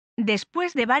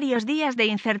Después de varios días de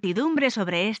incertidumbre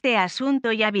sobre este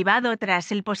asunto y avivado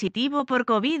tras el positivo por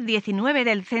COVID-19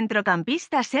 del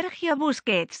centrocampista Sergio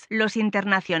Busquets, los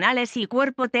internacionales y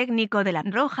cuerpo técnico de la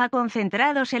Roja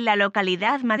concentrados en la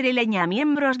localidad madrileña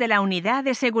miembros de la Unidad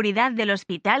de Seguridad del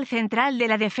Hospital Central de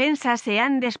la Defensa se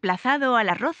han desplazado a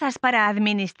Las Rozas para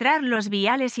administrar los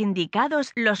viales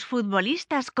indicados. Los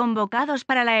futbolistas convocados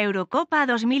para la Eurocopa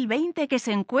 2020 que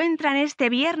se encuentran este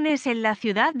viernes en la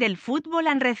ciudad del fútbol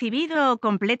han recibido o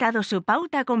completado su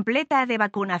pauta completa de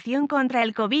vacunación contra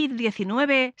el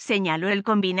COVID-19, señaló el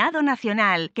combinado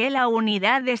nacional, que la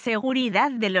Unidad de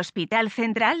Seguridad del Hospital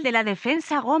Central de la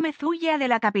Defensa Gómez Ulla de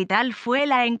la capital fue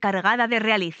la encargada de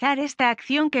realizar esta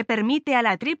acción que permite a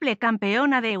la triple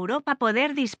campeona de Europa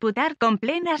poder disputar con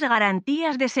plenas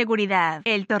garantías de seguridad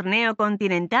el torneo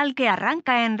continental que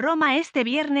arranca en Roma este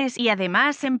viernes y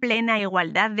además en plena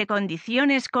igualdad de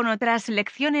condiciones con otras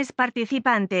selecciones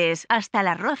participantes. Hasta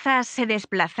Las Rozas se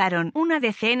desplazaron una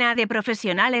decena de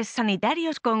profesionales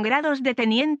sanitarios con grados de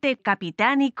teniente,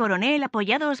 capitán y coronel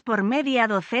apoyados por media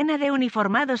docena de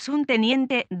uniformados, un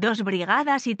teniente, 2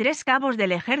 brigadas y 3 cabos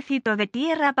del Ejército de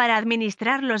Tierra para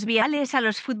administrar los viales a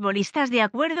los futbolistas de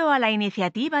acuerdo a la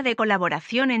iniciativa de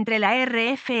colaboración entre la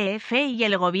RFF y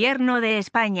el Gobierno de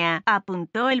España,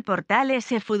 apuntó el portal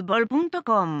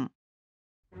sfutbol.com.